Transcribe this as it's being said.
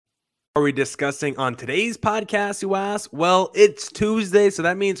Are we discussing on today's podcast, you ask? Well, it's Tuesday, so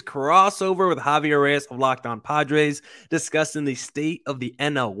that means crossover with Javier Reyes of Locked On Padres, discussing the state of the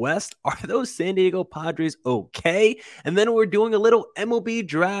NL West. Are those San Diego Padres okay? And then we're doing a little MLB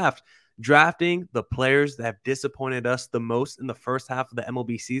draft, drafting the players that have disappointed us the most in the first half of the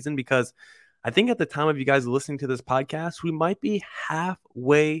MLB season, because I think at the time of you guys listening to this podcast, we might be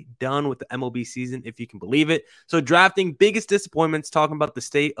halfway done with the MLB season, if you can believe it. So drafting biggest disappointments, talking about the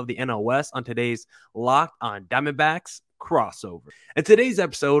state of the NL West on today's Locked On Diamondbacks crossover. And today's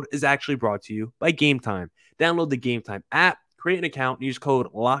episode is actually brought to you by Game Time. Download the Game Time app, create an account, and use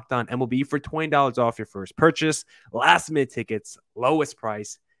code LOCKEDONMLB for $20 off your first purchase. Last minute tickets, lowest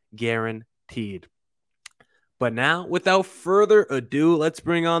price, guaranteed. But now, without further ado, let's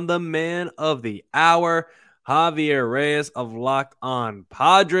bring on the man of the hour, Javier Reyes of Locked On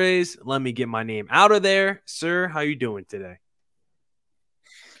Padres. Let me get my name out of there. Sir, how you doing today?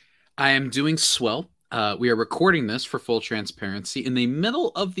 I am doing swell. We are recording this for full transparency in the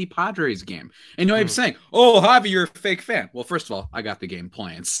middle of the Padres game. And you know, I'm saying, oh, Javi, you're a fake fan. Well, first of all, I got the game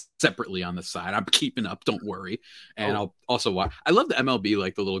playing separately on the side. I'm keeping up. Don't worry. And I'll also watch. I love the MLB,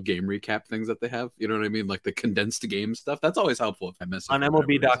 like the little game recap things that they have. You know what I mean? Like the condensed game stuff. That's always helpful if I miss it. On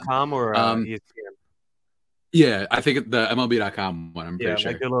MLB.com or ESPN? Yeah, I think the MLB.com one. I'm pretty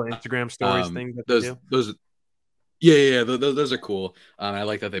sure. Like the little Instagram stories thing that those, they do. Those Yeah, those are cool. I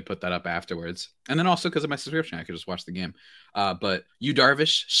like that they put that up afterwards. And then also because of my subscription, I could just watch the game. But Yu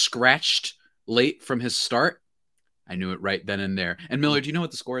Darvish scratched late from his start. I knew it right then and there. And Millard, do you know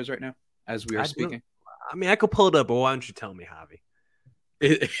what the score is right now as we are speaking? I mean, I could pull it up, but why don't you tell me, Javi?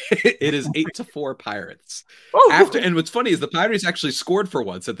 It is 8-4 Pirates. And what's funny is the Pirates actually scored for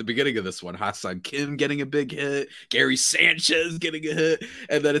once at the beginning of this one. Ha-Seong Kim getting a big hit, Gary Sanchez getting a hit,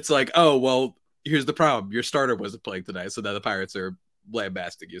 and then it's like, oh well, here's the problem: your starter wasn't playing tonight, so now the Pirates are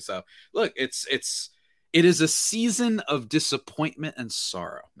lambasting you. So look, it is a season of disappointment and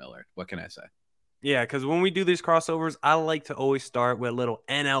sorrow, Millard. What can I say? Yeah, because when we do these crossovers, I like to always start with a little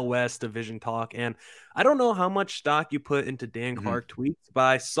NL West division talk. And I don't know how much stock you put into Dan Clark tweets, but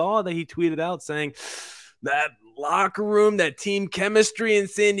I saw that he tweeted out saying that locker room, that team chemistry in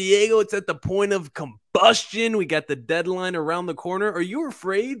San Diego, it's at the point of combustion. We got the deadline around the corner. Are you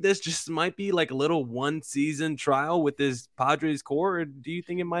afraid this just might be like a little one-season trial with this Padres core, or do you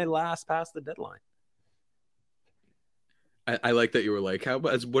think it might last past the deadline? I like that you were like, how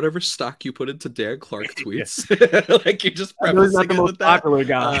about whatever stock you put into Dan Clark tweets? Like you're just prefacing it with that. Popular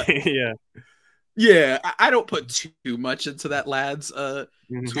guy. Yeah. I don't put too much into that lad's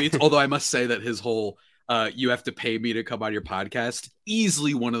tweets, although I must say that his whole you have to pay me to come on your podcast,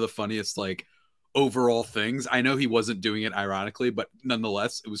 easily one of the funniest like overall things. I know he wasn't doing it ironically, but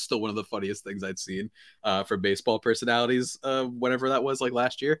nonetheless, it was still one of the funniest things I'd seen for baseball personalities, whatever that was, like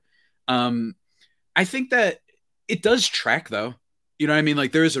last year. I think that it does track, though. You know what I mean?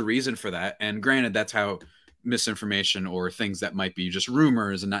 Like, there is a reason for that. And granted, that's how misinformation or things that might be just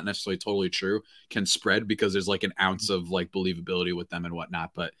rumors and not necessarily totally true can spread, because there's like an ounce of like believability with them and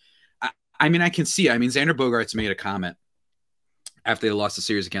whatnot. But I mean, I can see. I mean, Xander Bogaerts made a comment after they lost the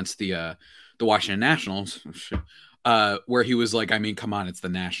series against the Washington Nationals, where he was like, I mean, come on, it's the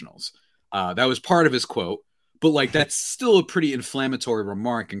Nationals. That was part of his quote. But like, that's still a pretty inflammatory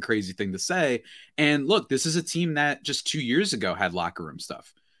remark and crazy thing to say. And look, this is a team that just 2 years ago had locker room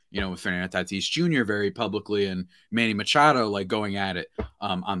stuff, you know, with Fernando Tatis Jr. very publicly and Manny Machado like going at it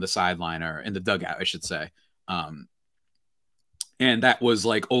on the sideline, or in the dugout, I should say. And that was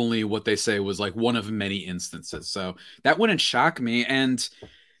like only what they say was like one of many instances. So that wouldn't shock me. And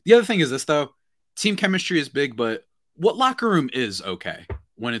the other thing is this, though: team chemistry is big, but what locker room is okay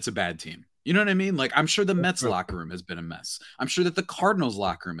when it's a bad team? You know what I mean? Like, I'm sure the Mets locker room has been a mess. I'm sure that the Cardinals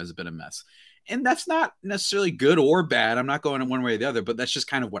locker room has been a mess. And that's not necessarily good or bad. I'm not going in one way or the other, but that's just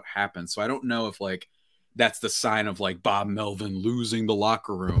kind of what happens. So I don't know if like that's the sign of like Bob Melvin losing the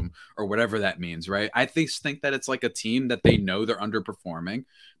locker room or whatever that means, right? I think that it's like a team that they know they're underperforming,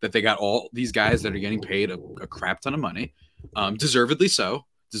 that they got all these guys that are getting paid a crap ton of money, deservedly so.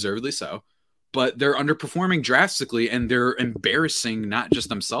 But they're underperforming drastically, and they're embarrassing not just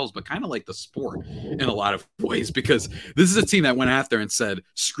themselves, but kind of like the sport in a lot of ways, because this is a team that went out there and said,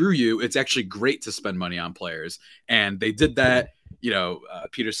 screw you, it's actually great to spend money on players. And they did that, you know,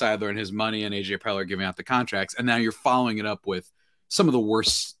 Peter Seidler and his money and AJ Preller giving out the contracts. And now you're following it up with some of the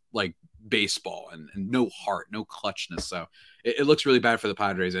worst, like, baseball and no heart, no clutchness. So it looks really bad for the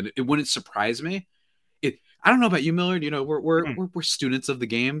Padres, and it wouldn't surprise me. I don't know about you, Millard. You know, we're students of the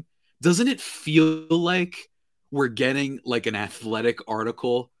game. Doesn't it feel like we're getting like an athletic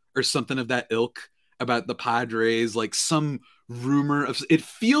article or something of that ilk about the Padres, like some rumor of it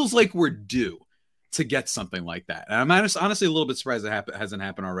feels like we're due to get something like that. And I'm honestly a little bit surprised it hasn't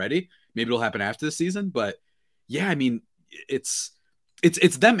happened already. Maybe it'll happen after the season, but yeah, I mean, it's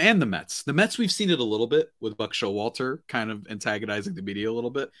them and the Mets. The Mets, we've seen it a little bit with Buck Showalter kind of antagonizing the media a little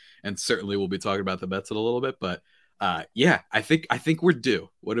bit, and certainly we'll be talking about the Mets in a little bit. But yeah, I think we're due.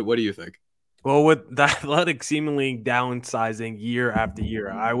 What do you think? Well, with the Athletic seemingly downsizing year after year,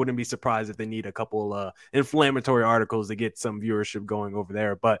 I wouldn't be surprised if they need a couple inflammatory articles to get some viewership going over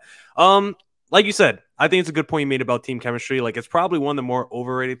there. But like you said, I think it's a good point you made about team chemistry. Like, it's probably one of the more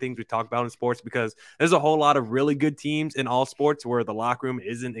overrated things we talk about in sports, because there's a whole lot of really good teams in all sports where the locker room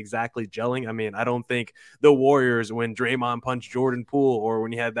isn't exactly gelling. I mean, I don't think the Warriors, when Draymond punched Jordan Poole, or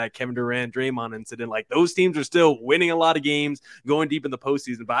when you had that Kevin Durant Draymond incident, like, those teams are still winning a lot of games, going deep in the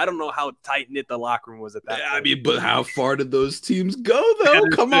postseason. But I don't know how tight knit the locker room was at that point. I mean, but how far did those teams go though?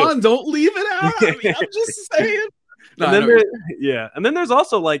 Come on, don't leave it out. I mean, I'm just saying. No, and then there's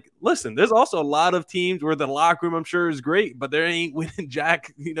also, like, listen, there's also a lot of teams where the locker room, I'm sure, is great, but there ain't winning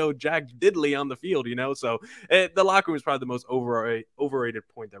Jack Diddley on the field, so the locker room is probably the most overrated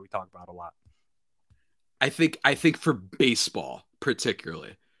point that we talk about a lot. I think for baseball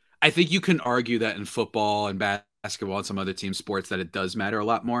particularly, I think you can argue that in football and basketball and some other team sports that it does matter a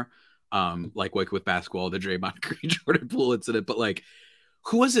lot more, like with basketball, the Draymond Green Jordan Poole incident. But like,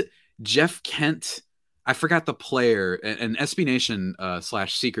 who was it? Jeff Kent, I forgot the player, and SB Nation /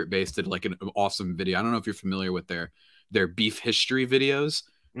 Secret Base did like an awesome video. I don't know if you're familiar with their beef history videos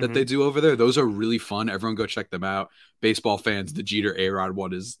that they do over there. Those are really fun. Everyone go check them out. Baseball fans, the Jeter A-Rod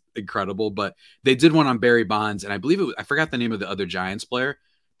one is incredible, but they did one on Barry Bonds, and I believe I forgot the name of the other Giants player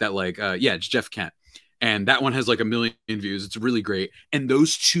that it's Jeff Kent. And that one has like 1 million views. It's really great. And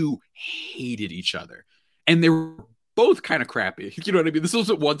those two hated each other. And they were both kind of crappy. You know what I mean? This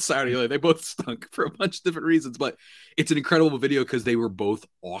wasn't one side or the other. They both stunk for a bunch of different reasons, but it's an incredible video because they were both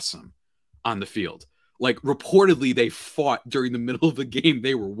awesome on the field. Like, reportedly, they fought during the middle of the game.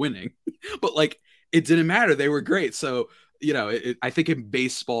 They were winning, but like, it didn't matter. They were great. So, I think in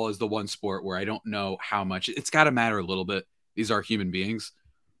baseball is the one sport where I don't know how much it's got to matter a little bit. These are human beings,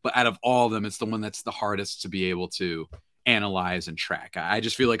 but out of all of them, it's the one that's the hardest to be able to analyze and track. I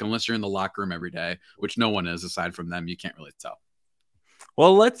just feel like unless you're in the locker room every day, which no one is aside from them, you can't really tell.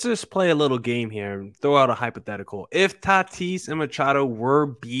 Well, let's just play a little game here and throw out a hypothetical. If Tatis and Machado were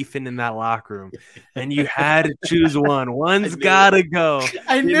beefing in that locker room and you had to choose one's got to go.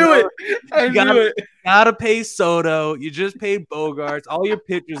 I knew it. Gotta pay Soto. You just paid Bogarts. All your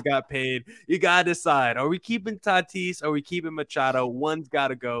pitchers got paid. You got to decide. Are we keeping Tatis? Are we keeping Machado? One's got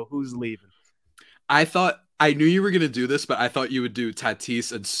to go. Who's leaving? I knew you were going to do this, but I thought you would do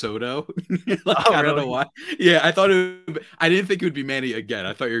Tatis and Soto. I don't know why. Yeah, I didn't think it would be Manny again.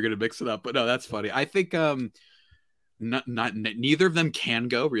 I thought you were going to mix it up, but no, that's funny. I think neither of them can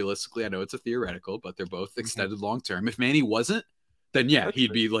go realistically. I know it's a theoretical, but they're both extended long-term. If Manny wasn't, then yeah,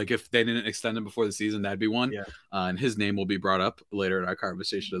 he'd be like, if they didn't extend him before the season, that'd be one. Yeah. And his name will be brought up later in our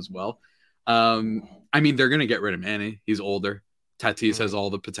conversation as well. I mean, they're going to get rid of Manny. He's older. Tatis has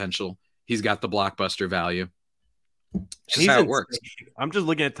all the potential. He's got the blockbuster value. Just how it works. I'm just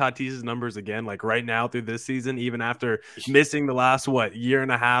looking at Tatis's numbers again, like right now through this season, even after missing the last year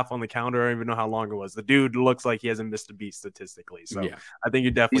and a half on the calendar. I don't even know how long it was. The dude looks like he hasn't missed a beat statistically. So yeah, I think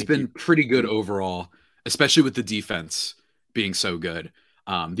you definitely. He's been pretty good overall, especially with the defense being so good.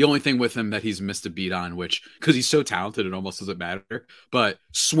 The only thing with him that he's missed a beat on, which because he's so talented, it almost doesn't matter. But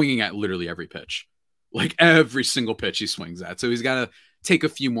swinging at literally every pitch, like every single pitch he swings at. So he's got to take a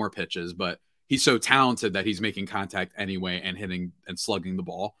few more pitches, but he's so talented that he's making contact anyway and hitting and slugging the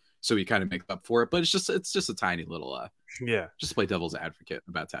ball. So he kind of makes up for it. But it's just a tiny little just play devil's advocate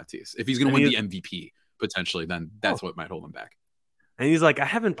about Tatis. If he's going to win the MVP potentially, then that's what might hold him back. And he's like, I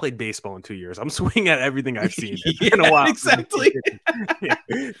haven't played baseball in 2 years. I'm swinging at everthing I've seen. It's been a while. Exactly.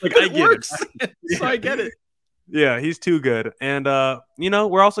 Like, I get it. So I get it. Yeah, he's too good. And,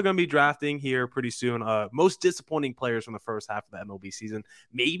 we're also going to be drafting here pretty soon. Most disappointing players from the first half of the MLB season.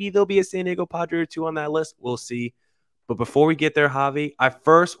 Maybe there'll be a San Diego Padre or two on that list. We'll see. But before we get there, Javi, I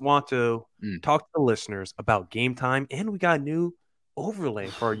first want to talk to the listeners about Game Time. And we got a new overlay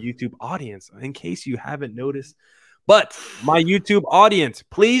for our YouTube audience, in case you haven't noticed. But my YouTube audience,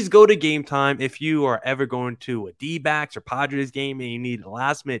 please go to Game Time. If you are ever going to a D-backs or Padres game and you need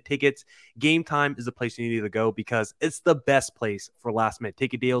last-minute tickets, Game Time is the place you need to go because it's the best place for last-minute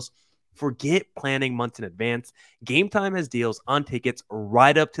ticket deals. Forget planning months in advance. Game Time has deals on tickets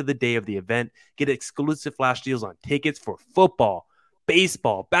right up to the day of the event. Get exclusive flash deals on tickets for football,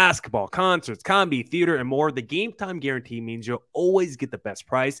 baseball, basketball, concerts, comedy, theater, and more. The Game Time guarantee means you'll always get the best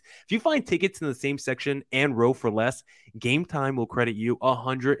price. If you find tickets in the same section and row for less, Game Time will credit you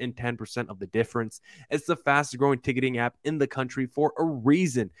 110% of the difference. It's the fastest growing ticketing app in the country for a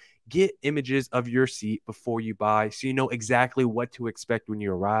reason. Get images of your seat before you buy so you know exactly what to expect when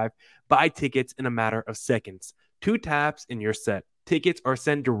you arrive. Buy tickets in a matter of seconds. 2 taps and you're set. Tickets are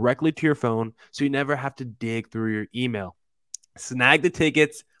sent directly to your phone so you never have to dig through your email. Snag the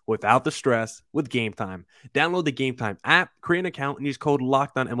tickets without the stress with Game Time. Download the Game Time app, create an account, and use code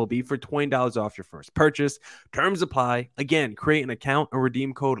LOCKEDONMLB for $20 off your first purchase. Terms apply. Again, create an account and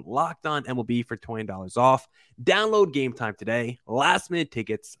redeem code LOCKEDONMLB for $20 off. Download Game Time today. Last minute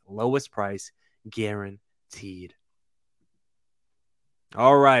tickets, lowest price, guaranteed.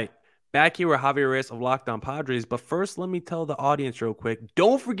 All right. Back here with Javier Reyes of Locked On Padres. But first, let me tell the audience real quick.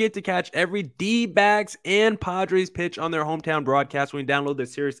 Don't forget to catch every D-backs and Padres pitch on their hometown broadcast when you download the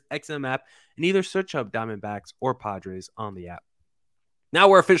Sirius XM app and either search up Diamondbacks or Padres on the app. Now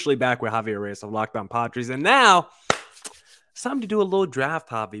we're officially back with Javier Reyes of Locked On Padres. And now it's time to do a little draft,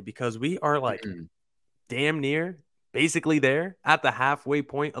 Javi, because we are like damn near basically there at the halfway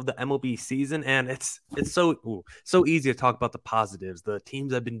point of the MLB season, and it's so easy to talk about the positives, the teams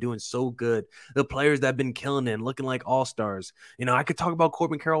that have been doing so good, the players that have been killing it and looking like all-stars. You know, I could talk about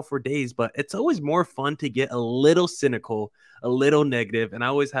Corbin Carroll for days, but it's always more fun to get a little cynical, a little negative, and I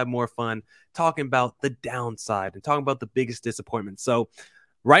always have more fun talking about the downside and talking about the biggest disappointment. So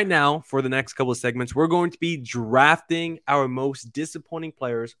right now, for the next couple of segments, we're going to be drafting our most disappointing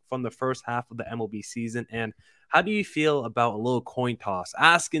players from the first half of the MLB season. And how do you feel about a little coin toss?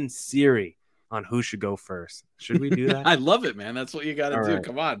 Asking Siri on who should go first. Should we do that? I love it, man. That's what you got to do. Right.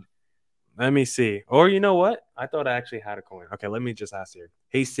 Come on. Let me see. Or you know what? I thought I actually had a coin. Okay, let me just ask Siri.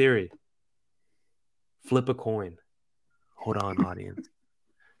 Hey, Siri, flip a coin. Hold on, audience.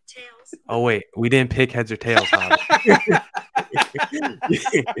 Tails. Oh, wait. We didn't pick heads or tails,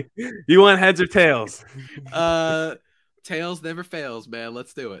 You want heads or tails? Tails never fails, man.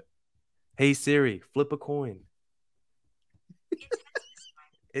 Let's do it. Hey, Siri, flip a coin.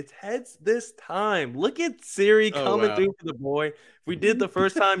 It's heads this time. Look at Siri coming through for the boy. If we did the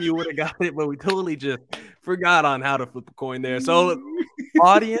first time, you would have got it, but we totally just forgot on how to flip a coin there. So,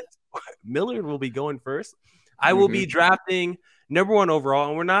 audience, Millard will be going first. I will be drafting number 1 overall,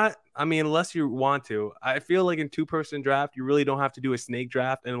 and we're not, I mean, unless you want to. I feel like in 2-person draft, you really don't have to do a snake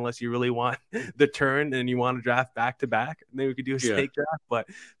draft, and unless you really want the turn and you want to draft back-to-back, then we could do a snake draft. But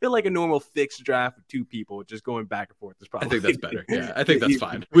I feel like a normal fixed draft with 2 people, just going back and forth is probably. I think that's better. Yeah, I think that's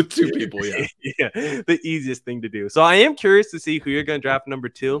fine with 2 people. Yeah, the easiest thing to do. So I am curious to see who you're going to draft number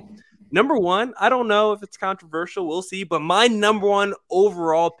 2. Number 1, I don't know if it's controversial. We'll see. But my number 1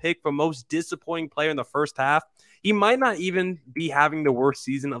 overall pick for most disappointing player in the first half, he might not even be having the worst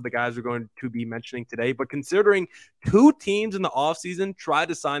season of the guys we're going to be mentioning today. But considering 2 teams in the offseason tried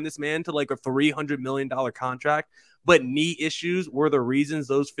to sign this man to like a $300 million contract, but knee issues were the reasons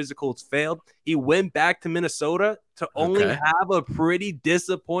those physicals failed, he went back to Minnesota to only have a pretty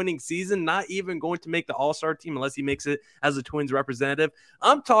disappointing season, not even going to make the All-Star team unless he makes it as a Twins representative.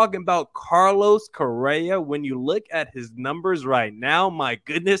 I'm talking about Carlos Correa. When you look at his numbers right now, my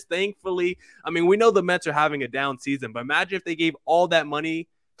goodness, thankfully, I mean, we know the Mets are having a down season, but imagine if they gave all that money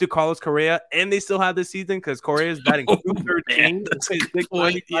to Carlos Correa and they still have this season because Correa is batting 213.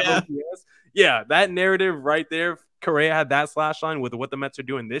 Yeah, that narrative right there. Correa had that slash line with what the Mets are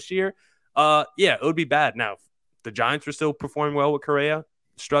doing this year. Yeah, it would be bad. Now, if the Giants were still performing well with Correa,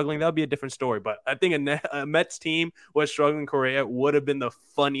 struggling, that would be a different story. But I think a Mets team was struggling Correa would have been the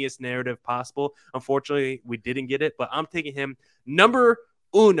funniest narrative possible. Unfortunately, we didn't get it, but I'm taking him number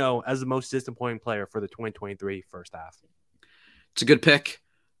 1 as the most disappointing player for the 2023 first half. It's a good pick.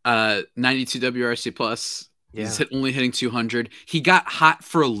 92 WRC plus. Yeah. He's only hitting 200. He got hot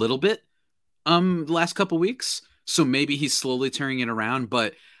for a little bit the last couple weeks, so maybe he's slowly turning it around,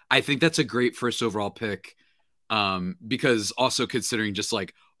 but I think that's a great first overall pick because also considering just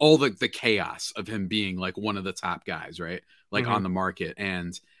like all the chaos of him being like one of the top guys, right? Like on the market.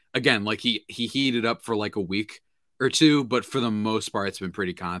 And again, like he heated up for like a week or 2, but for the most part, it's been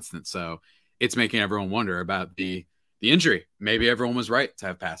pretty constant. So it's making everyone wonder about the injury. Maybe everyone was right to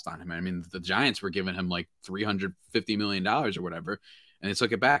have passed on him. I mean, the Giants were giving him like $350 million or whatever, and they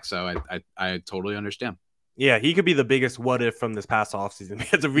took it back. So I totally understand. Yeah, he could be the biggest what if from this past offseason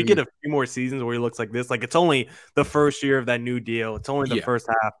because if we get a few more seasons where he looks like this, like it's only the first year of that new deal. It's only the first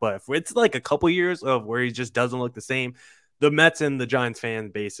half. But if it's like a couple years of where he just doesn't look the same, the Mets and the Giants fan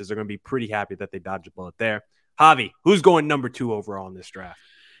bases are going to be pretty happy that they dodged a bullet there. Javi, who's going number 2 overall in this draft?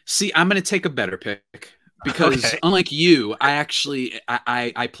 See, I'm going to take a better pick. because Okay. unlike you, I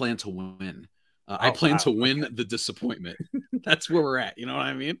plan to win. I Oh, plan wow. to win Okay. the disappointment. That's where we're at. You know what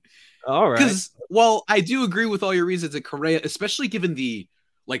I mean? All right. Because while I do agree with all your reasons that Correa, especially given the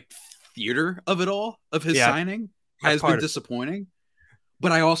like theater of it all of his Yeah, signing, that's has been part of disappointing.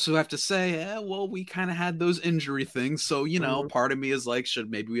 But I also have to say, well, we kind of had those injury things, so it. part of me is like,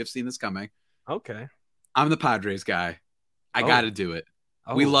 should maybe we have seen this coming? Okay. I'm the Padres guy. I got Oh. to do it.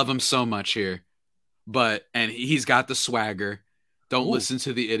 We Oh. love him so much here, and he's got the swagger. Don't Ooh. listen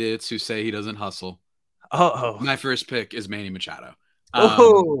to the idiots who say he doesn't hustle. Oh. My first pick is Manny Machado. Um,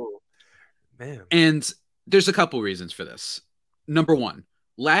 Oh. Man. and there's a couple reasons for this. Number one,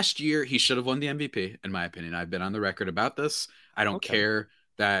 last year he should have won the MVP, in my opinion. I've been on the record about this. I don't Okay. care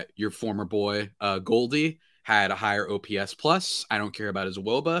that your former boy Goldie had a higher OPS plus. I don't care about his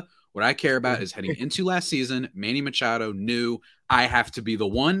WOBA. What I care about is heading into last season, Manny Machado knew I have to be the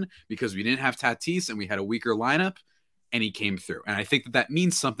one because we didn't have Tatis and we had a weaker lineup, and he came through. And I think that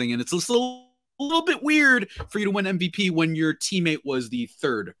means something. And it's a little bit weird for you to win MVP when your teammate was the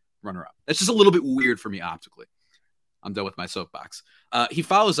third runner-up. That's just a little bit weird for me optically. I'm done with my soapbox. He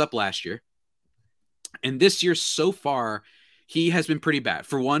follows up last year. And this year, so far, he has been pretty bad.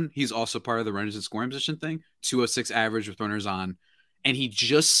 For one, he's also part of the runners and scoring position thing, 206 average with runners on. And he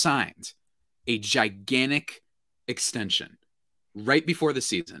just signed a gigantic extension right before the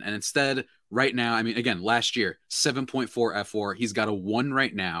season. And instead, right now, I mean, again, last year, 7.4 F4. He's got a 1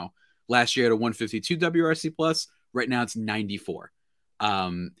 right now. Last year, at a 152 WRC plus. Right now, it's 94.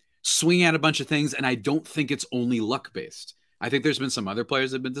 Swinging at a bunch of things, and I don't think it's only luck-based. I think there's been some other players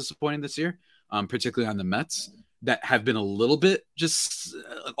that have been disappointing this year, particularly on the Mets, that have been a little bit just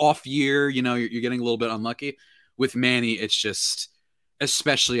off year. You're getting a little bit unlucky. With Manny, it's just,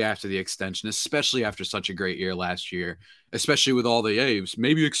 especially after the extension, especially after such a great year last year, especially with all the A's,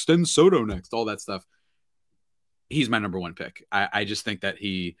 maybe extend Soto next, all that stuff. He's my number one pick. I just think that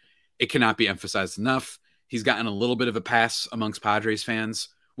it cannot be emphasized enough. He's gotten a little bit of a pass amongst Padres fans,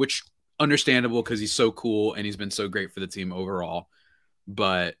 which understandable because he's so cool and he's been so great for the team overall.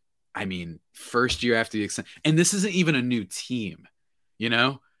 But I mean, first year after the extension, and this isn't even a new team,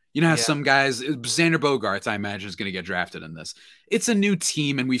 how Yeah. some guys, Xander Bogaerts, I imagine, is going to get drafted in this. It's a new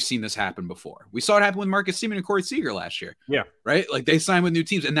team, and we've seen this happen before. We saw it happen with Marcus Semien and Corey Seager last year. Yeah. Right? Like they signed with new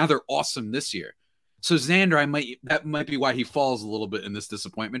teams, and now they're awesome this year. So Xander, that might be why he falls a little bit in this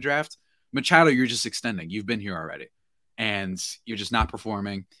disappointment draft. Machado, you're just extending. You've been here already, and you're just not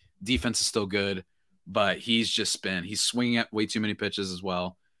performing. Defense is still good, but he's swinging at way too many pitches as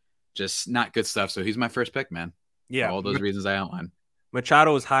well. Just not good stuff. So he's my first pick, man. Yeah. For all those reasons I outlined.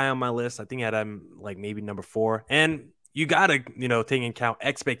 Machado was high on my list. I think I had him like maybe number 4. And you got to, take into account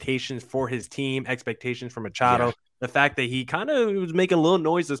expectations for his team, expectations for Machado. Yeah. The fact that he kind of was making a little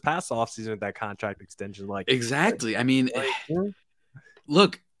noise this past offseason with that contract extension. Exactly. I mean,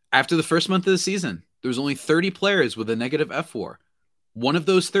 look, after the first month of the season, there was only 30 players with a negative F4. One of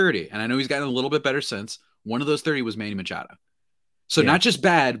those 30, and I know he's gotten a little bit better since, one of those 30 was Manny Machado. So not just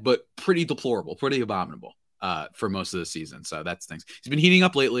bad, but pretty deplorable, pretty abominable for most of the season. So that's things. He's been heating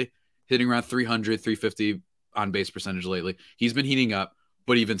up lately, hitting around 300, 350 on base percentage lately. He's been heating up,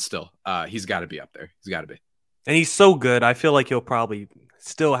 but even still, he's got to be up there. He's got to be. And he's so good. I feel like he'll probably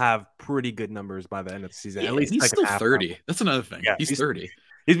still have pretty good numbers by the end of the season. Yeah, at least he's still 30. Probably. That's another thing. Yeah, he's 30.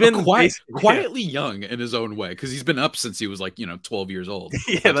 He's been quietly young in his own way because he's been up since he was 12 years old.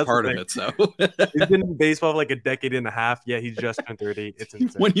 Yeah, that's part of it. So he's been in baseball for like a decade and a half. Yeah, he's just turned 30. It's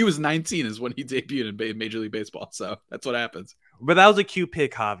insane. When he was 19 is when he debuted in Major League Baseball. So that's what happens. But that was a cute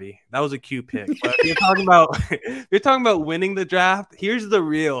pick, Javi. That was a cute pick. But you're talking about winning the draft. Here's the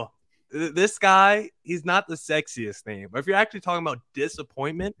real. This guy, he's not the sexiest name. But if you're actually talking about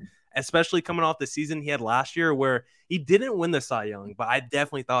disappointment, especially coming off the season he had last year where he didn't win the Cy Young, but I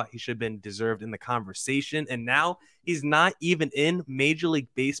definitely thought he should have been deserved in the conversation. And now he's not even in Major League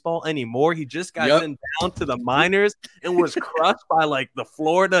Baseball anymore. He just got sent down to the minors and was crushed by the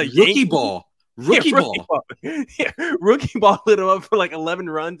Florida rookie Yankees. Ball. Rookie ball. Yeah, rookie ball lit him up for 11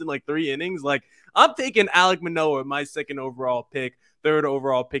 runs in 3 innings. I'm taking Alek Manoah, my second overall pick, third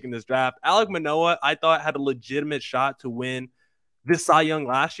overall pick in this draft. Alek Manoah, I thought had a legitimate shot to win this Cy Young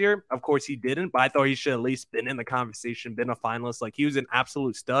last year. Of course, he didn't, but I thought he should at least been in the conversation, been a finalist. He was an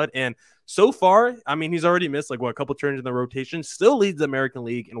absolute stud. And so far, I mean, he's already missed a couple turns in the rotation, still leads the American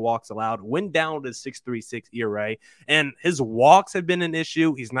League in walks allowed, went down to 6.36 ERA. And his walks have been an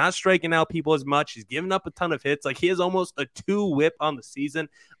issue. He's not striking out people as much. He's giving up a ton of hits. He has almost a 2 whip on the season.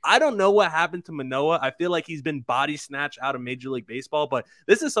 I don't know what happened to Manoah. I feel like he's been body snatched out of Major League Baseball, but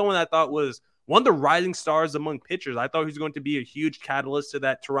this is someone I thought was one of the rising stars among pitchers. I thought he was going to be a huge catalyst to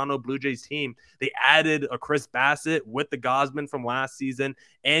that Toronto Blue Jays team. They added a Chris Bassett with the Gosman from last season,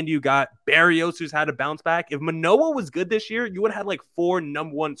 and you got Barrios, who's had a bounce back. If Manoah was good this year, you would have had like 4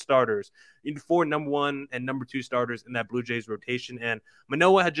 number 1 starters, 4 number 1 and number 2 starters in that Blue Jays rotation. And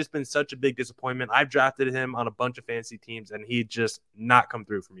Manoah had just been such a big disappointment. I've drafted him on a bunch of fantasy teams, and he just not come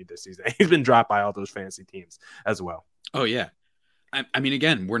through for me this season. He's been dropped by all those fantasy teams as well. Oh, yeah. I mean,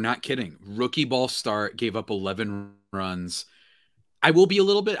 again, we're not kidding. Rookie ball start, gave up 11 runs. I will be a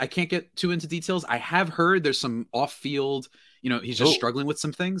little bit, I can't get too into details. I have heard there's some off-field, he's just struggling with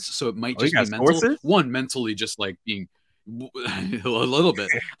some things. So it might just be mental. Sources? One, mentally just like being a little bit.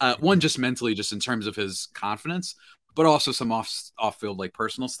 One, just mentally, just in terms of his confidence, but also some off-field, like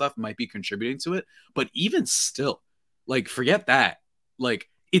personal stuff might be contributing to it. But even still, like, forget that. Like,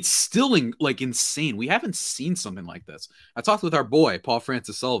 it's still insane. We haven't seen something like this. I talked with our boy, Paul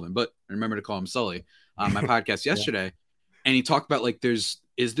Francis Sullivan, but I remember to call him Sully on my podcast yesterday. And he talked about, like, is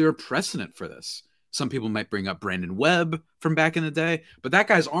there a precedent for this? Some people might bring up Brandon Webb from back in the day, but that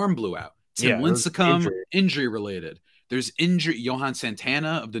guy's arm blew out. Tim Lincecum, injury related. There's injury. Johan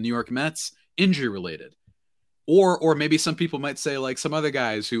Santana of the New York Mets, injury related. Or maybe some people might say, like, some other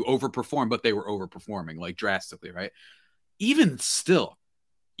guys who overperformed, but they were overperforming, like, drastically, right? Even still,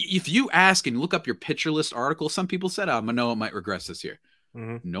 if you ask and look up your pitcher list article, some people said, Manoah might regress this year.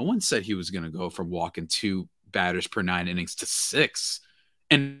 Mm-hmm. No one said he was going to go from walking 2 batters per 9 innings to 6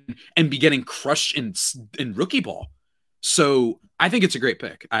 and be getting crushed in rookie ball. So I think it's a great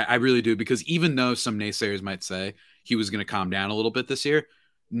pick. I really do, because even though some naysayers might say he was going to calm down a little bit this year,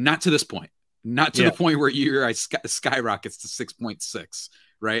 not to this point. Not to the point where your skyrockets to 6.6,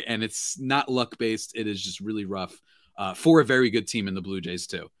 right? And it's not luck-based. It is just really rough. For a very good team in the Blue Jays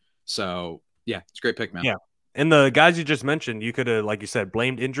too. So yeah, it's a great pick, man. Yeah. And the guys you just mentioned, you could have, like you said,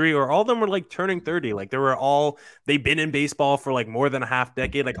 blamed injury, or all of them were like turning 30. Like they've been in baseball for like more than a half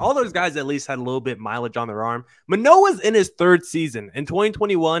decade. Like all those guys at least had a little bit mileage on their arm. Manoah's in his 3rd season. In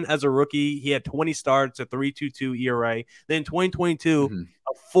 2021, as a rookie, he had 20 starts, a 3.22 ERA. Then in 2022,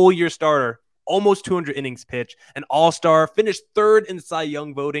 a full year starter, almost 200 innings pitched, an all-star, finished 3rd in Cy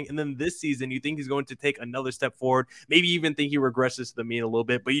Young voting. And then this season, you think he's going to take another step forward, maybe even think he regresses to the mean a little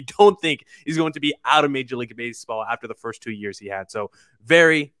bit, but you don't think he's going to be out of Major League Baseball after the first 2 years he had. So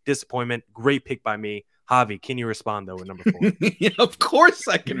very disappointment. Great pick by me. Javi, can you respond, though, with number 4? Yeah, of course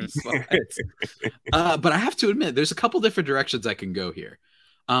I can respond. But I have to admit, there's a couple different directions I can go here.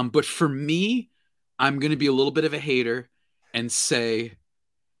 But for me, I'm going to be a little bit of a hater and say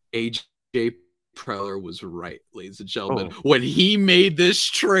AJ Preller was right, ladies and gentlemen. When he made this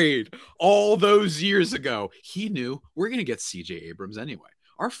trade all those years ago, he knew we're going to get CJ Abrams anyway.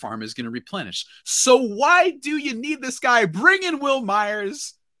 Our farm is going to replenish. So why do you need this guy? Bring in Will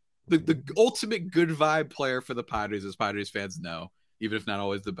Myers, the ultimate good vibe player for the Padres, as Padres fans know, even if not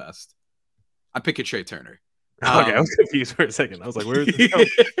always the best. I'm picking Trey Turner. Okay, I was confused for a second. I was like, where is this going?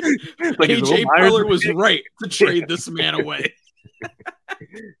 Like, AJ Preller was right to trade this man away.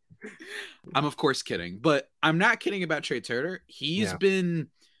 I'm of course kidding, but I'm not kidding about Trey Turner. He's been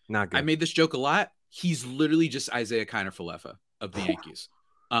not good. I made this joke a lot. He's literally just Isaiah Kiner-Falefa of the Yankees.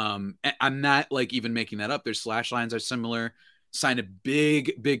 I'm not like even making that up. Their slash lines are similar. Signed a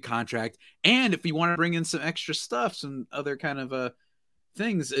big contract, and if you want to bring in some extra stuff, some other kind of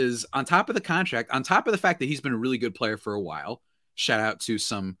things, is on top of the contract, on top of the fact that he's been a really good player for a while. Shout out to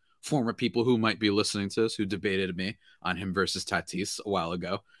some former people who might be listening to us who debated me on him versus Tatis a while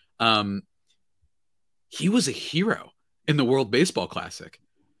ago. He was a hero in the World Baseball Classic.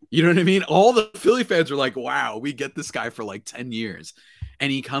 You know what I mean? All the Philly fans were like, wow, we get this guy for like 10 years.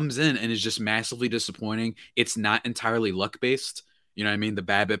 And he comes in and is just massively disappointing. It's not entirely luck-based. You know what I mean? The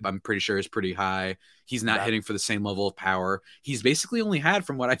BABIP, I'm pretty sure, is pretty high. He's not hitting for the same level of power. He's basically only had,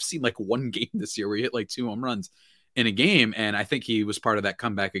 from what I've seen, like 1 game this year where he hit like 2 home runs in a game. And I think he was part of that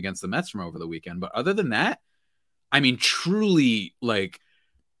comeback against the Mets from over the weekend. But other than that, I mean, truly, like,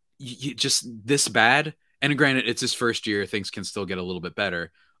 just this bad. And granted, it's his first year. Things can still get a little bit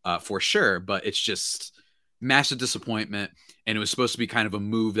better for sure. But it's just massive disappointment. And it was supposed to be kind of a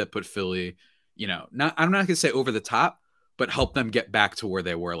move that put Philly, I'm not going to say over the top, but help them get back to where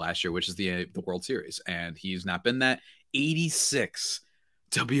they were last year, which is the World Series. And he's not been that. 86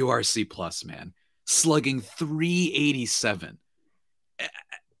 WRC plus, man. Slugging 387.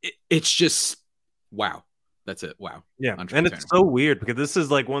 It's just, wow. That's it. Wow. Yeah. And it's so weird because this is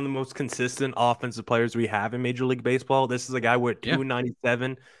like one of the most consistent offensive players we have in Major League Baseball. This is a guy with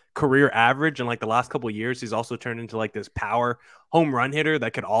 297 career average. And like the last couple of years, he's also turned into like this power home run hitter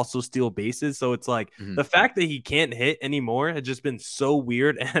that could also steal bases. So it's like the fact that he can't hit anymore has just been so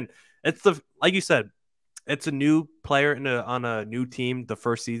weird. And it's like you said, it's a new player on a new team the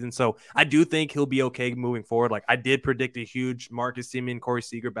first season. So I do think he'll be okay moving forward. Like I did predict a huge Marcus Semien, Corey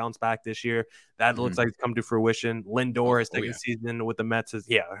Seager bounce back this year. That looks like it's come to fruition. Lindor, his second season with the Mets is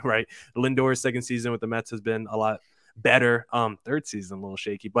right. Lindor's second season with the Mets has been a lot better. Third season a little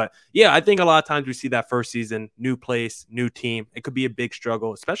shaky, but yeah, I think a lot of times we see that first season, new place, new team. It could be a big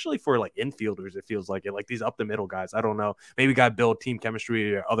struggle, especially for like infielders. It feels like it, like these up the middle guys. I don't know. Maybe got to build team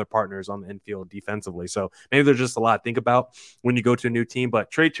chemistry or other partners on the infield defensively. So maybe there's just a lot to think about when you go to a new team.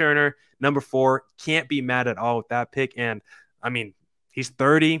 But Trey Turner, number 4, can't be mad at all with that pick. And I mean, he's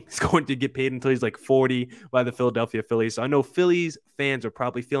 30. He's going to get paid until he's like 40 by the Philadelphia Phillies. So I know Phillies fans are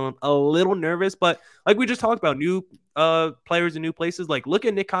probably feeling a little nervous, but like we just talked about, new players in new places. Like look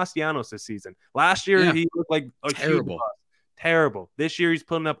at Nick Castellanos this season. Last year he looked like a terrible. This year he's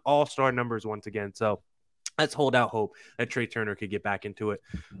putting up all-star numbers once again. So let's hold out hope that Trey Turner could get back into it.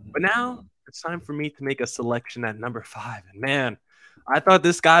 But now it's time for me to make a selection at number 5. And man, I thought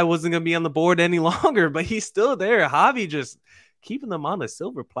this guy wasn't going to be on the board any longer, but he's still there. Javi just keeping them on the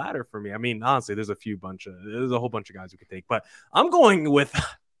silver platter for me. I mean, honestly, there's a whole bunch of guys we could take, but I'm going with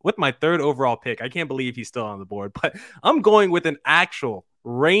my 3rd overall pick. I can't believe he's still on the board, but I'm going with an actual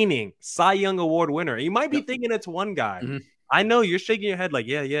reigning Cy Young Award winner. You might be thinking it's one guy. Mm-hmm. I know you're shaking your head like,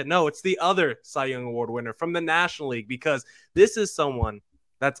 yeah. No, it's the other Cy Young Award winner from the National League, because this is someone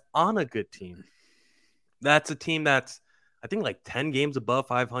that's on a good team. That's a team that's, I think, like 10 games above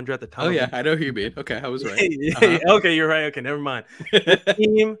 500 at the time. Oh, yeah. I know who you mean. Okay. I was right. Okay. You're right. Okay. Never mind. The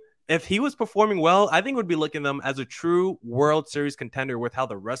team, if he was performing well, I think we'd be looking at them as a true World Series contender with how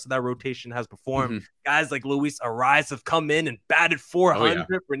the rest of that rotation has performed. Mm-hmm. Guys like Luis Ariz have come in and batted 400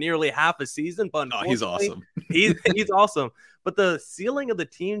 for nearly half a season. But he's awesome. he's awesome. But the ceiling of the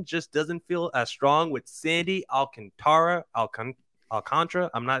team just doesn't feel as strong with Sandy Alcantara.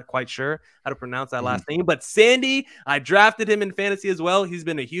 I'm not quite sure how to pronounce that last name, but Sandy, I drafted him in fantasy as well. He's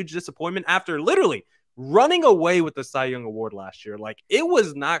been a huge disappointment after literally running away with the Cy Young Award last year. Like, it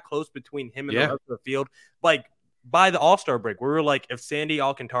was not close between him and the rest of the field. Like, by the All-Star break, we were like, if Sandy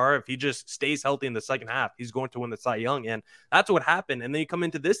Alcantara, if he just stays healthy in the second half, he's going to win the Cy Young. And that's what happened. And then you come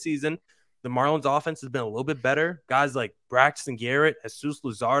into this season, the Marlins offense has been a little bit better. Guys like Braxton Garrett, Jesus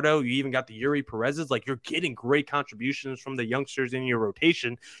Luzardo, you even got the Yuri Perez's. Like, you're getting great contributions from the youngsters in your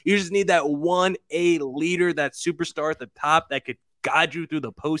rotation. You just need that 1A leader, that superstar at the top that could guide you through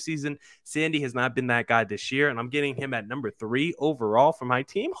the postseason. Sandy has not been that guy this year, and I'm getting him at number 3 overall for my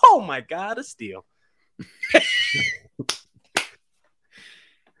team. Oh, my God, a steal.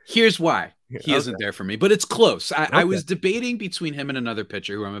 Here's why he isn't there for me, but it's close. I was debating between him and another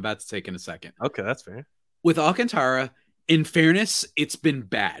pitcher who I'm about to take in a second. Okay, that's fair. With Alcantara, in fairness, it's been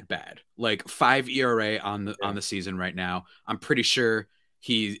bad. Like 5 ERA on the season right now. I'm pretty sure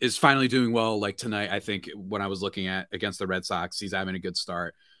he is finally doing well. Like tonight, I think when I was looking at against the Red Sox, he's having a good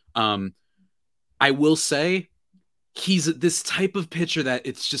start. I will say he's this type of pitcher that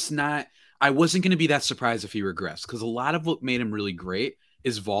it's just not. I wasn't going to be that surprised if he regressed, because a lot of what made him really great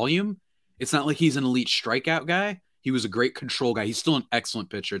is volume. It's not like he's an elite strikeout guy. He was a great control guy. He's still an excellent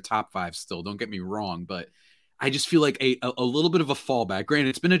pitcher, top 5 still. Don't get me wrong, but I just feel like a little bit of a fallback. Granted,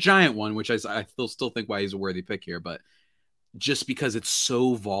 it's been a giant one, which I still think why he's a worthy pick here, but just because it's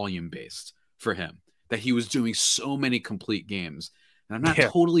so volume based for him that he was doing so many complete games. And I'm not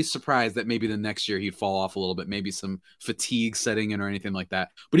totally surprised that maybe the next year he'd fall off a little bit, maybe some fatigue setting in or anything like that.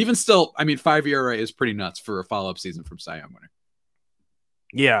 But even still, I mean, 5 ERA is pretty nuts for a follow-up season from Cy Young winner.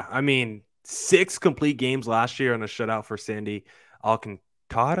 Yeah, I mean, 6 complete games last year on a shutout for Sandy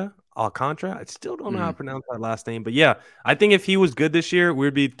Alcantara. I still don't know how to pronounce that last name, but yeah, I think if he was good this year,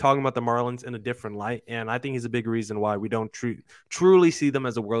 we'd be talking about the Marlins in a different light, and I think he's a big reason why we don't truly see them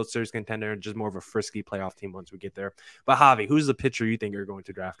as a World Series contender and just more of a frisky playoff team once we get there. But Javi, who's the pitcher you think you're going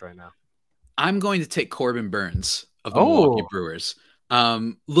to draft right now? I'm going to take Corbin Burns of the Milwaukee Brewers.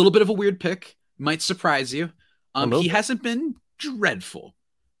 Little bit of a weird pick, might surprise you. He hasn't been dreadful.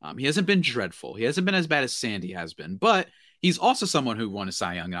 He hasn't been as bad as Sandy has been, but he's also someone who won a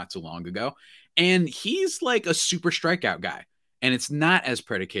Cy Young not too long ago, and he's like a super strikeout guy, and it's not as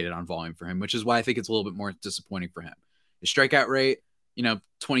predicated on volume for him, which is why I think it's a little bit more disappointing for him. His strikeout rate,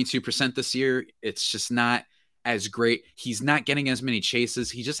 22% this year, it's just not as great. He's not getting as many chases.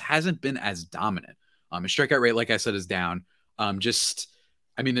 He just hasn't been as dominant. His strikeout rate, like I said, is down.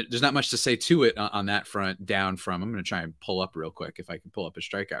 There's not much to say to it on that front, down from, I'm going to try and pull up real quick if I can pull up his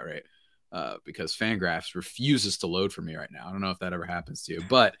strikeout rate. Because Fangraphs refuses to load for me right now. I don't know if that ever happens to you,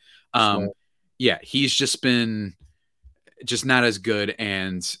 but he's just been not as good.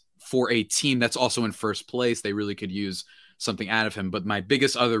 And for a team that's also in first place, they really could use something out of him. But my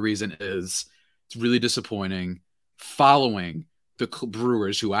biggest other reason is it's really disappointing following the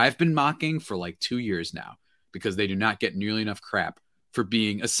Brewers, who I've been mocking for like 2 years now because they do not get nearly enough crap for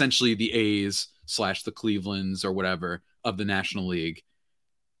being essentially the A's / the Clevelands or whatever of the National League.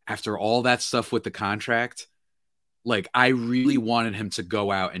 After all that stuff with the contract, like I really wanted him to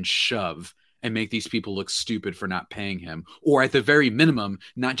go out and shove and make these people look stupid for not paying him, or at the very minimum,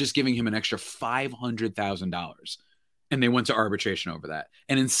 not just giving him an extra $500,000. And they went to arbitration over that.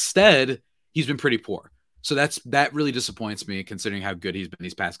 And instead, he's been pretty poor. So that really disappoints me, considering how good he's been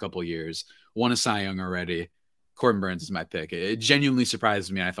these past couple of years. Won a Cy Young already. Corbin Burnes is my pick. It genuinely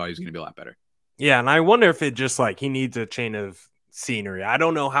surprised me. I thought he was going to be a lot better. Yeah, and I wonder if it just like he needs a change of scenery. I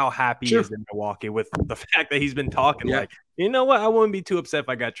don't know how happy he is in Milwaukee with the fact that he's been talking like, you know what, I wouldn't be too upset if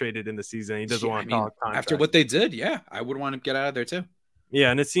I got traded in the season. He doesn't want to talk contract. After what they did, I would want to get out of there too.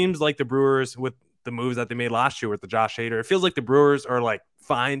 Yeah, and it seems like the Brewers, with the moves that they made last year with the Josh Hader, it feels like the Brewers are like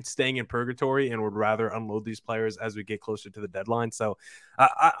fine staying in purgatory and would rather unload these players as we get closer to the deadline. So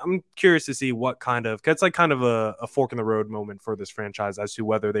I'm curious to see what kind of, cause it's like kind of a fork in the road moment for this franchise as to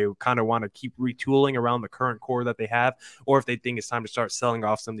whether they kind of want to keep retooling around the current core that they have, or if they think it's time to start selling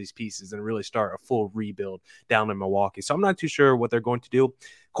off some of these pieces and really start a full rebuild down in Milwaukee. So I'm not too sure what they're going to do.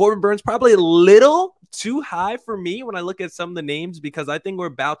 Corbin Burnes probably a little too high for me when I look at some of the names, because I think we're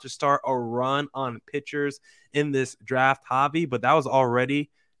about to start a run on pitchers in this draft, Javi, but that was already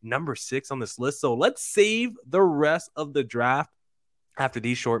number 6 on this list. So let's save the rest of the draft after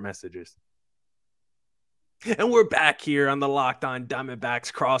these short messages. And we're back here on the Locked On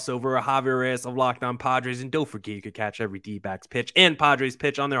Diamondbacks crossover. Javier Reyes of Locked On Padres. And don't forget, you could catch every D-backs pitch and Padres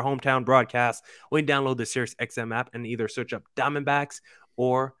pitch on their hometown broadcast when you download the SiriusXM app and either search up Diamondbacks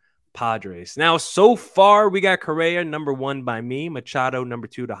or Padres. Now, so far, we got Correa, number 1 by me. Machado, number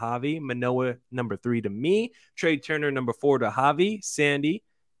 2 to Javi. Manoah, number 3 to me. Trey Turner, number 4 to Javi. Sandy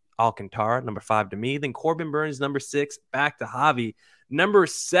Alcantara, number 5 to me. Then Corbin Burnes, number 6, back to Javi. Number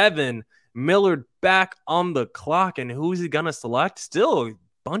 7, Millard back on the clock. And who's he going to select? Still a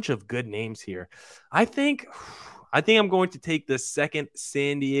bunch of good names here. I think I'm going to take the second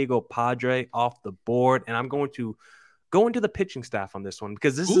San Diego Padre off the board, and I'm going to go into the pitching staff on this one,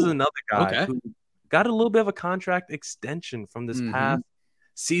 because this is another guy who got a little bit of a contract extension from this past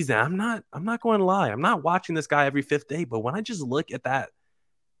season. I'm not going to lie. I'm not watching this guy every 5th day, but when I just look at that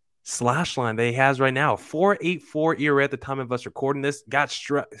slash line that he has right now, 4.84 ERA at the time of us recording this,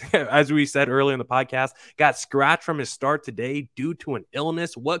 as we said earlier in the podcast, got scratched from his start today due to an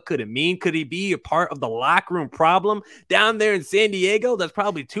illness. What could it mean? Could he be a part of the locker room problem down there in San Diego? That's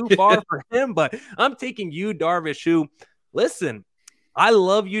probably too far for him, but I'm taking Yu Darvish, who, listen, I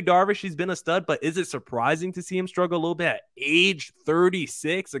love Yu Darvish. He's been a stud, but is it surprising to see him struggle a little bit at age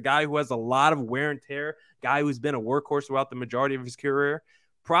 36? A guy who has a lot of wear and tear, guy who's been a workhorse throughout the majority of his career.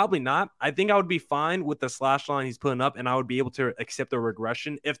 Probably not. I think I would be fine with the slash line he's putting up, and I would be able to accept the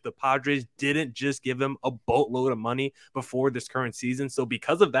regression if the Padres didn't just give him a boatload of money before this current season. So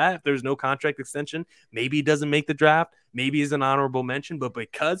because of that, if there's no contract extension, maybe he doesn't make the draft. Maybe he's an honorable mention, but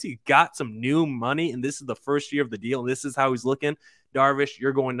because he got some new money and this is the first year of the deal, and this is how he's looking, Darvish,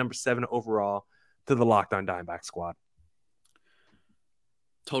 you're going number 7 overall to the Locked On Diamondback squad.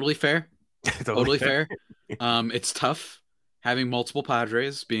 Totally fair. Totally fair. It's tough having multiple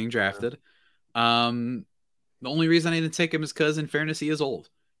Padres being drafted. The only reason I didn't take him is because, in fairness, he is old.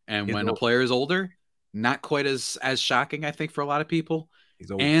 And when a player is older, not quite as shocking, I think, for a lot of people.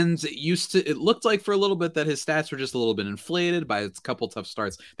 And it looked like for a little bit that his stats were just a little bit inflated by a couple tough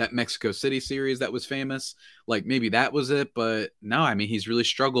starts. That Mexico City series that was famous, like maybe that was it. But no, I mean, he's really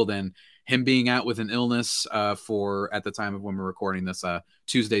struggled. And him being out with an illness for, at the time of when we're recording this,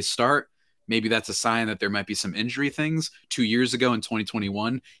 Tuesday start, maybe that's a sign that there might be some injury things. 2 years ago in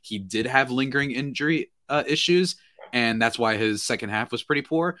 2021, he did have lingering injury issues, and that's why his second half was pretty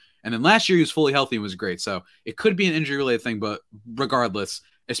poor. And then last year he was fully healthy and was great. So it could be an injury-related thing, but regardless,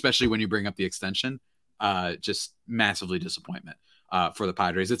 especially when you bring up the extension, just massively disappointment for the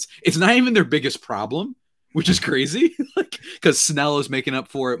Padres. It's not even their biggest problem, which is crazy, because Snell is making up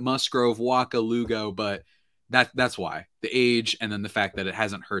for it, Musgrove, Waka, Lugo, but that's why. The age, and then the fact that it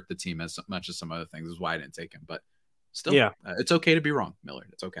hasn't hurt the team as much as some other things is why I didn't take him. But still, it's okay to be wrong, Millard.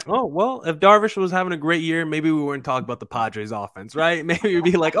 It's okay. Oh, well, if Darvish was having a great year, maybe we wouldn't talk about the Padres offense, right? Maybe we'd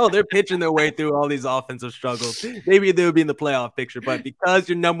be like, oh, they're pitching their way through all these offensive struggles. Maybe they would be in the playoff picture. But because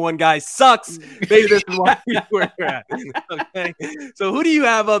your number 1 guy sucks, maybe this is why you're where you're at. Okay. So who do you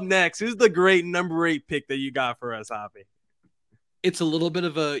have up next? Who's the great number 8 pick that you got for us, Javi? It's a little bit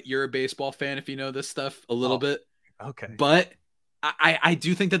of you're a baseball fan if you know this stuff a little bit. Okay. But I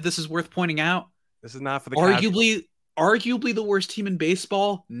do think that this is worth pointing out. This is not for the arguably arguably the worst team in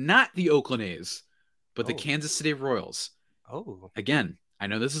baseball, not the Oakland A's, but the Oh. Kansas City Royals. Oh. Again, I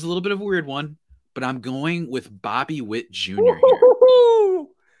know this is a little bit of a weird one, but I'm going with Bobby Witt Jr. here. Woo-hoo-hoo!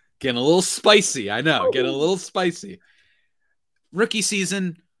 Getting a little spicy. I know, getting a little spicy. Rookie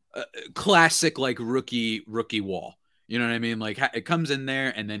season, classic like rookie wall. You know what I mean? Like it comes in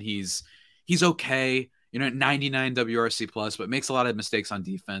there and then he's okay. 99 WRC plus, but makes a lot of mistakes on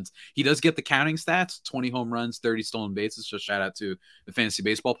defense. He does get the counting stats: 20 home runs, 30 stolen bases. So shout out to the fantasy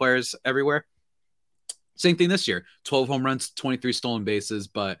baseball players everywhere. Same thing this year: 12 home runs, 23 stolen bases,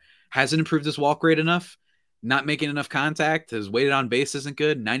 but hasn't improved his walk rate enough. Not making enough contact. His weighted on base isn't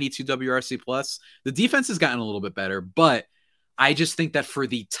good. 92 WRC plus. The defense has gotten a little bit better, but I just think that for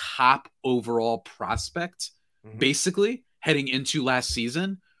the top overall prospect, basically heading into last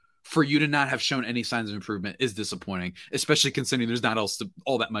season, for you to not have shown any signs of improvement is disappointing, especially considering there's not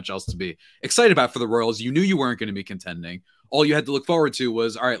all that much else to be excited about for the Royals. You knew you weren't going to be contending. All you had to look forward to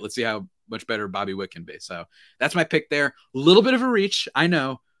was, all right, let's see how much better Bobby Witt can be. So that's my pick there. A little bit of a reach, I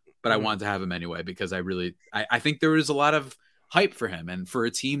know, but I wanted to have him anyway because I think there was a lot of hype for him, and for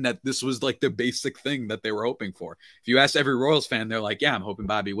a team that this was like the basic thing that they were hoping for. If you ask every Royals fan, they're like, yeah, I'm hoping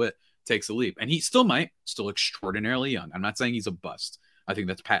Bobby Witt takes a leap, and he still extraordinarily young. I'm not saying he's a bust. I think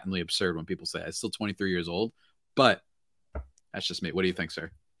that's patently absurd when people say that. He's still 23 years old, but that's just me. What do you think,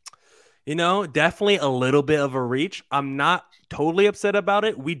 sir? Definitely a little bit of a reach. I'm not totally upset about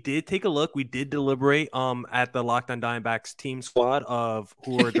it. We did take a look. We did deliberate at the Locked On Diamondbacks team squad of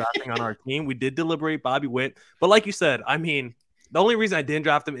who are drafting on our team. We did deliberate Bobby Witt. But like you said, I mean, the only reason I didn't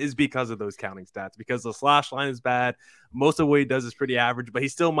draft him is because of those counting stats, because the slash line is bad. Most of what he does is pretty average, but he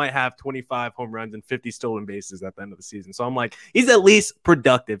still might have 25 home runs and 50 stolen bases at the end of the season. So I'm like, he's at least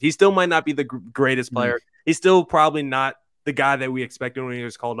productive. He still might not be the greatest player. He's still probably not the guy that we expected when he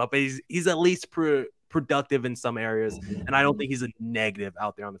was called up, but he's at least productive in some areas, and I don't think he's a negative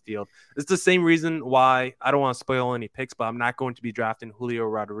out there on the field. It's the same reason why I don't want to spoil any picks, but I'm not going to be drafting Julio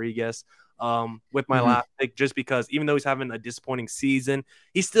Rodriguez with my last pick, just because even though he's having a disappointing season,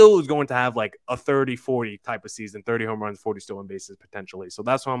 he still is going to have like a 30-40 type of season, 30 home runs, 40 stolen bases potentially. So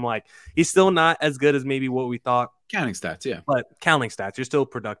that's why I'm like, he's still not as good as maybe what we thought. Counting stats, yeah. But counting stats, you're still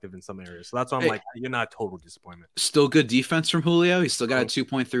productive in some areas. So that's why I'm like, you're not a total disappointment. Still good defense from Julio. He's still got a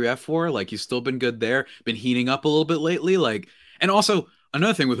 2.3 F4. Like, he's still been good there. Been heating up a little bit lately. Like, and also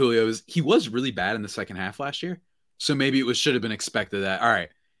another thing with Julio is he was really bad in the second half last year. So maybe it should have been expected that, all right,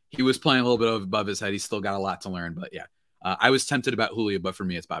 he was playing a little bit above his head. He's still got a lot to learn. But yeah, I was tempted about Julio, but for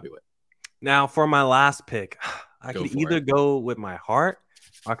me, it's Bobby Witt. Now, for my last pick, I could either go with my heart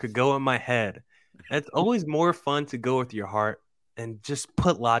or I could go with my head. It's always more fun to go with your heart and just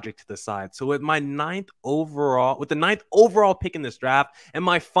put logic to the side. So with the ninth overall pick in this draft and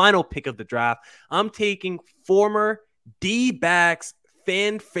my final pick of the draft, I'm taking former D-backs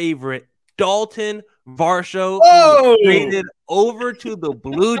fan favorite Dalton Varsho, traded over to the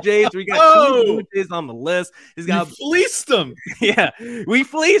Blue Jays. We got two Blue Jays on the list. We fleeced them. Yeah, we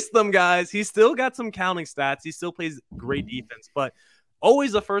fleeced them, guys. He's still got some counting stats. He still plays great defense, but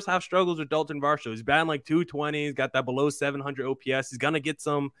always the first half struggles with Dalton Varsho. He's batting like 220. He's got that below 700 OPS. He's going to get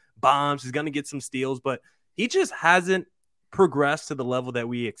some bombs. He's going to get some steals, but he just hasn't progressed to the level that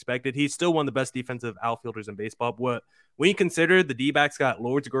we expected. He's still one of the best defensive outfielders in baseball. But when you consider the D-backs got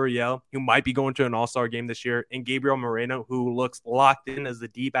Lourdes Gurriel, who might be going to an all-star game this year, and Gabriel Moreno, who looks locked in as the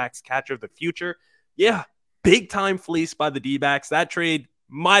D-backs catcher of the future, yeah, big-time fleece by the D-backs. That trade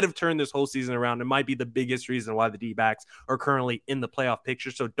might have turned this whole season around. It might be the biggest reason why the D-backs are currently in the playoff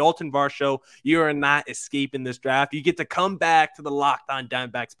picture. So Dalton Varsho, you are not escaping this draft. You get to come back to the Locked On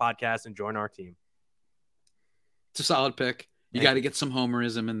Diamondbacks podcast and join our team. It's a solid pick. You got to get some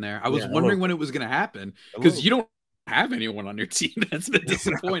homerism in there. I was wondering when it was going to happen because you don't have anyone on your team. That's been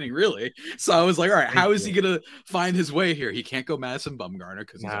disappointing, really. So I was like, all right, how is he going to find his way here? He can't go Madison Bumgarner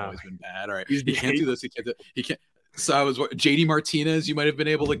because he's always been bad. All right, he can't do this. He can't. So I was JD Martinez. You might have been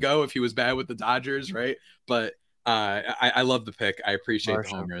able to go if he was bad with the Dodgers, right? But I love the pick. I appreciate the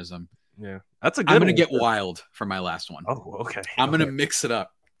homerism. Yeah, that's a good. I'm going to get wild for my last one. Oh, okay. I'm going to mix it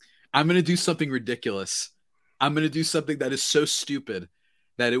up. I'm going to do something ridiculous. I'm going to do something that is so stupid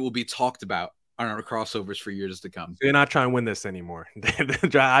that it will be talked about on our crossovers for years to come. So you're not trying to win this anymore.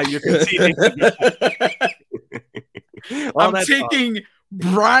 You're conceding. I'm taking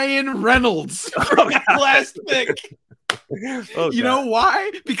Brian Reynolds from that last pick. You know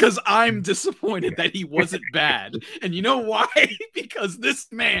why? Because I'm disappointed that he wasn't bad. And you know why? Because this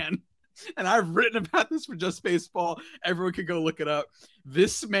man and I've written about this for Just Baseball. Everyone could go look it up.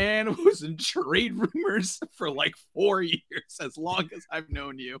 This man was in trade rumors for like 4 years, as long as I've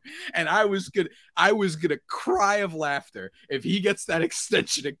known you. And I was gonna cry of laughter if he gets that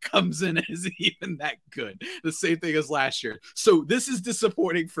extension and comes in as even that good. The same thing as last year. So this is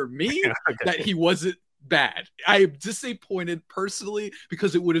disappointing for me that he wasn't bad. I am disappointed personally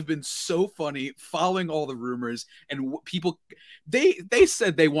because it would have been so funny following all the rumors and people. They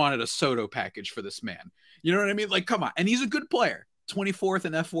said they wanted a Soto package for this man. You know what I mean? Like, come on. And he's a good player. 24th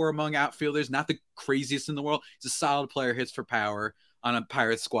in F4 among outfielders, not the craziest in the world. He's a solid player, hits for power on a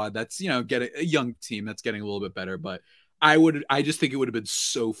Pirates squad that's, get a young team that's getting a little bit better. But I just think it would have been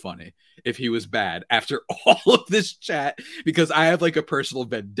so funny if he was bad after all of this chat, because I have like a personal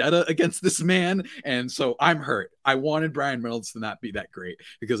vendetta against this man. And so I'm hurt. I wanted Brian Reynolds to not be that great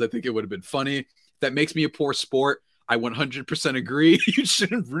because I think it would have been funny. That makes me a poor sport. I 100% agree. You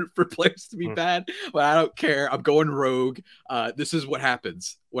shouldn't root for players to be bad, but I don't care. I'm going rogue. This is what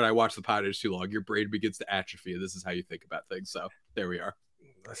happens when I watch the Padres too long. Your brain begins to atrophy. This is how you think about things. So there we are.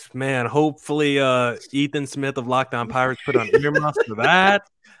 Man, hopefully Ethan Smith of Locked On Pirates put on earmuffs for that.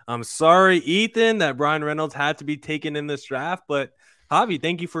 I'm sorry, Ethan, that Brian Reynolds had to be taken in this draft, but Javi,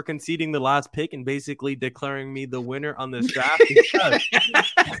 thank you for conceding the last pick and basically declaring me the winner on this draft.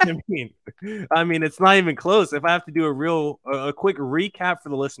 I mean, it's not even close. If I have to do a quick recap for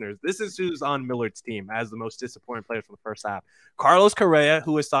the listeners, this is who's on Millard's team as the most disappointing players from the first half. Carlos Correa,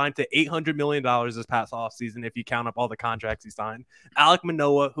 who was signed to $800 million this past offseason, if you count up all the contracts he signed. Alek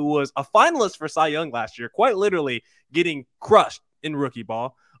Manoah, who was a finalist for Cy Young last year, quite literally getting crushed in rookie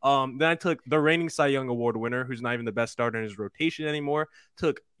ball. Then I took the reigning Cy Young Award winner, who's not even the best starter in his rotation anymore,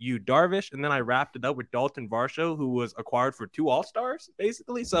 took Yu Darvish, and then I wrapped it up with Dalton Varsho, who was acquired for 2 All-Stars,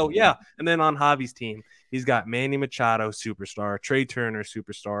 basically. So, yeah. And then on Javi's team, he's got Manny Machado, superstar, Trey Turner,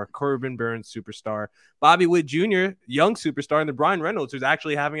 superstar, Corbin Burns, superstar, Bobby Witt Jr., young superstar, and then Brian Reynolds, who's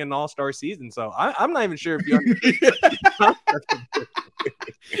actually having an all-star season. So I'm not even sure if you understand.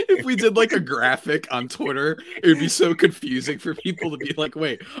 If we did like a graphic on Twitter, it would be so confusing for people to be like,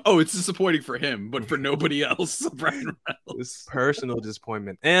 wait, it's disappointing for him, but for nobody else. Brian Reynolds. This personal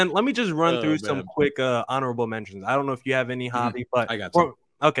disappointment. And let me just run through some quick honorable mentions. I don't know if you have any, Javi, but I got some.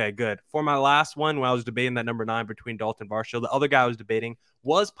 Okay, good. For my last one, when I was debating that number 9 between Dalton Varsho, the other guy I was debating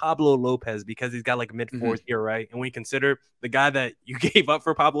was Pablo Lopez because he's got like a mid-4th year, right? And when you consider the guy that you gave up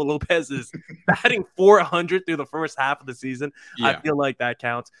for Pablo Lopez is batting .400 through the first half of the season, I feel like that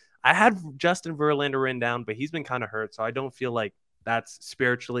counts. I had Justin Verlander written down, but he's been kind of hurt, so I don't feel like that's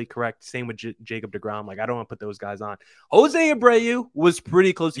spiritually correct. Same with Jacob deGrom. Like, I don't want to put those guys on. Jose Abreu was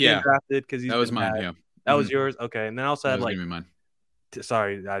pretty close to getting drafted because that was mine. Yeah, that was yours. Okay, and then I also had like mine.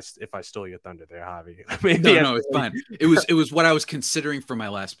 Sorry, if I stole your thunder there, Javi. No, it's fine. It was what I was considering for my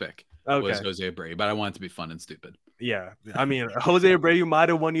last pick. Was Jose Abreu, but I wanted to be fun and stupid. Yeah, I mean, Jose Abreu might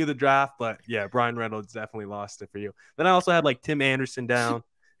have won you the draft, but yeah, Brian Reynolds definitely lost it for you. Then I also had like Tim Anderson down,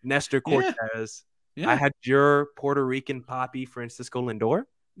 Nestor Cortez. Yeah. I had your Puerto Rican poppy Francisco Lindor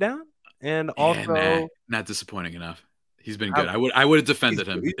down, and also not disappointing enough. He's been good. I would have defended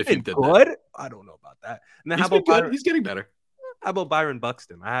him if he did good. That. I don't know about that. And then how about good? He's getting better. How about Byron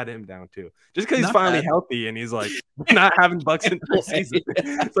Buxton? I had him down too. Just because he's finally healthy and he's like not having Buxton full season.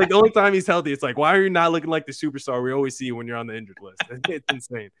 It's like the only time he's healthy. It's like, why are you not looking like the superstar we always see when you're on the injured list? It's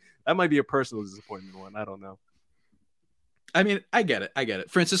insane. That might be a personal disappointment one. I don't know. I mean, I get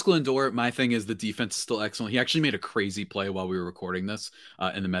it. Francisco Lindor, my thing is the defense is still excellent. He actually made a crazy play while we were recording this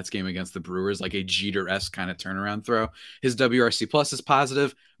in the Mets game against the Brewers, like a Jeter-esque kind of turnaround throw. His WRC plus is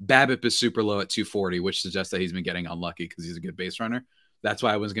positive. BABIP is super low at 240, which suggests that he's been getting unlucky because he's a good base runner. That's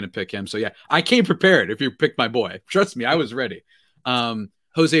why I was going to pick him. So yeah, I came prepared if you picked my boy. Trust me, I was ready. Jose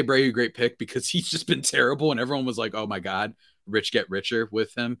Abreu, great pick because he's just been terrible and everyone was like, oh my God, rich get richer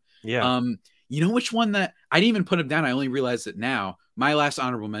with him. Yeah. You know which one that I didn't even put him down. I only realized it now. My last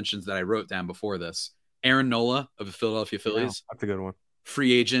honorable mentions that I wrote down before this, Aaron Nola of the Philadelphia Phillies. That's a good one.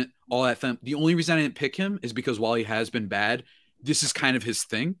 Free agent, all that thing. The only reason I didn't pick him is because while he has been bad, this is kind of his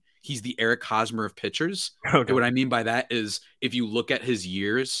thing. He's the Eric Hosmer of pitchers. Okay. And what I mean by that is if you look at his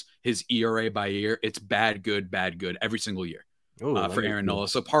years, his ERA by year, it's bad, good every single year for Aaron Nola.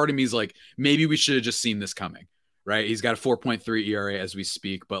 So part of me is like, maybe we should have just seen this coming. Right. He's got a 4.3 ERA as we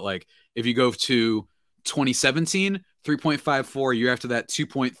speak. But like if you go to 2017, 3.54, year after that,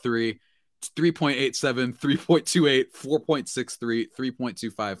 2.3, 3.87, 3.28, 4.63,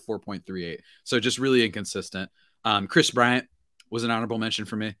 3.25, 4.38. So just really inconsistent. Chris Bryant was an honorable mention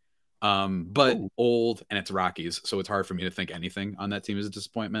for me. But old and it's Rockies. So it's hard for me to think anything on that team is a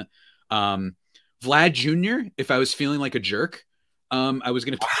disappointment. Vlad Jr., if I was feeling like a jerk, I was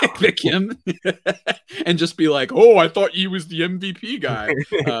going to pick him and just be like, oh, I thought he was the MVP guy.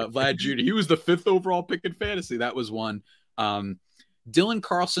 Vlad Jr. He was the 5th overall pick in fantasy. That was one. Dylan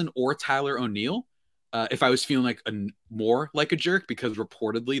Carlson or Tyler O'Neill. If I was feeling like more like a jerk, because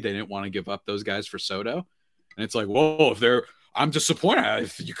reportedly they didn't want to give up those guys for Soto. And it's like, whoa, I'm disappointed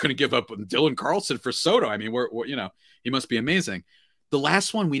if you couldn't give up Dylan Carlson for Soto. I mean, we're he must be amazing. The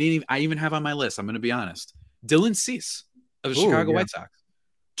last one I even have on my list, I'm going to be honest. Dylan Cease of the Chicago White Sox.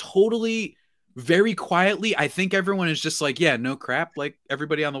 Totally, very quietly. I think everyone is just like, yeah, no crap. Like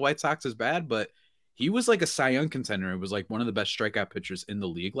everybody on the White Sox is bad, but he was like a Cy Young contender. It was like one of the best strikeout pitchers in the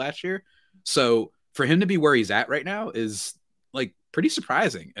league last year. So for him to be where he's at right now is like pretty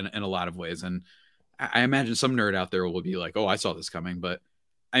surprising in a lot of ways. And I imagine some nerd out there will be like, oh, I saw this coming. But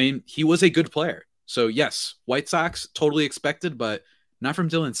I mean, he was a good player. So yes, White Sox totally expected, but not from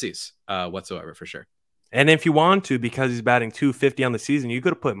Dylan Cease whatsoever for sure. And if you want to, because he's batting 250 on the season, you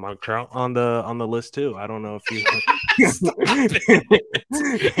could have put Mike Trout on the list too. I don't know if you.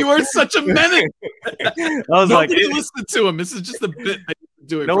 You are such a menace. I was Nobody listened to him. This is just a bit that you're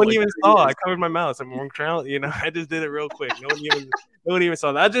doing. No one even saw. I covered my mouth. I'm Mike Trout. I just did it real quick. No one even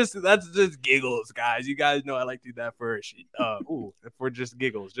saw that. That's just giggles, guys. You guys know I like to do that for just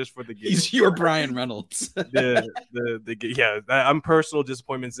giggles, just for the giggles. He's your Brian Reynolds. I'm personal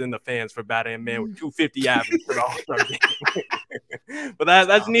disappointments in the fans for batting a man with 250 average for the All-Star game. But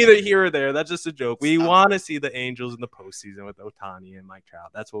that's neither here or there. That's just a joke. We want to see the Angels in the postseason with Ohtani and Mike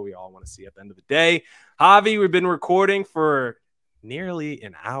Trout. That's what we all want to see at the end of the day. Javi, we've been recording for nearly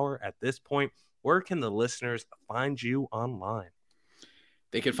an hour at this point. Where can the listeners find you online?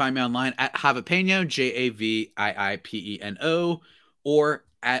 They can find me online at Javipeno, JAVIIPENO, or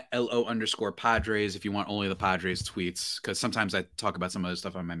at LO_Padres if you want only the Padres tweets, because sometimes I talk about some other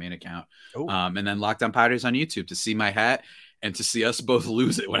stuff on my main account. And then Locked On Padres on YouTube to see my hat and to see us both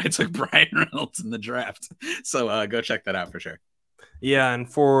lose it when I took Brian Reynolds in the draft. So go check that out for sure. Yeah,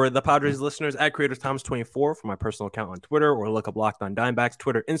 and for the Padres listeners, at CreatorsThomas24 for my personal account on Twitter, or look up Locked On Diamondbacks,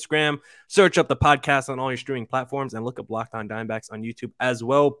 Twitter, Instagram. Search up the podcast on all your streaming platforms and look up Locked On Diamondbacks on YouTube as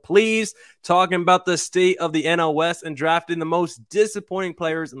well. Please, talking about the state of the NL West and drafting the most disappointing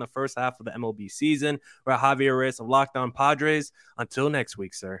players in the first half of the MLB season. We're Javier Reyes of Locked On Padres. Until next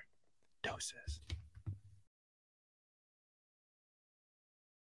week, sir. Doses.